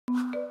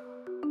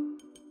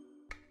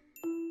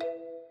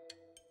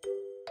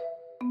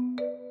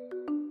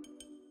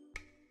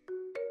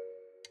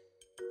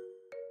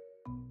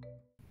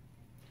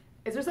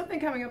there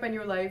something coming up in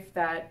your life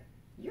that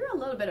you're a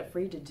little bit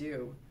afraid to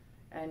do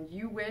and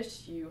you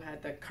wish you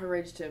had the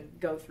courage to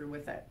go through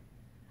with it?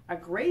 A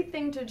great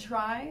thing to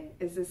try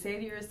is to say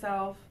to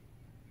yourself,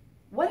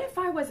 what if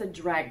I was a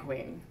drag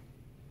queen?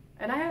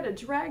 And I had a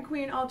drag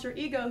queen alter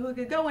ego who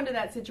could go into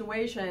that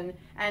situation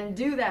and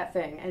do that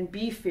thing and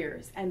be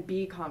fierce and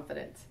be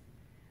confident.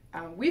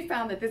 We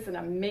found that this is an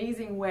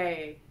amazing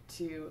way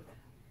to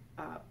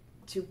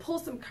pull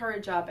some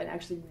courage up and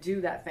actually do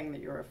that thing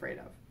that you're afraid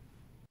of.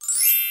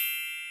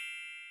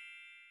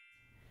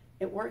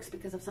 It works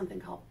because of something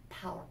called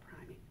power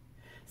priming.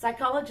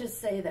 Psychologists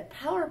say that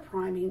power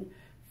priming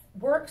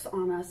works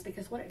on us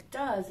because what it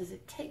does is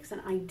it takes an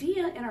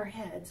idea in our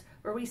heads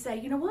where we say,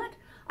 you know what,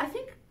 I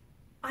think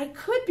I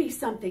could be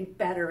something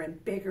better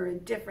and bigger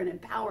and different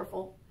and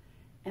powerful.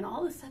 And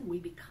all of a sudden we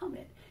become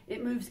it.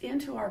 It moves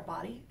into our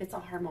body. It's a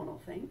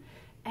hormonal thing.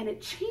 And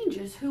it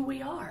changes who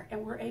we are.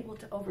 And we're able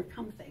to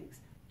overcome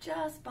things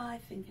just by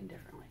thinking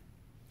differently.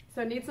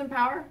 So need some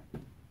power?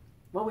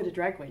 What would a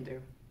drag queen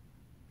do?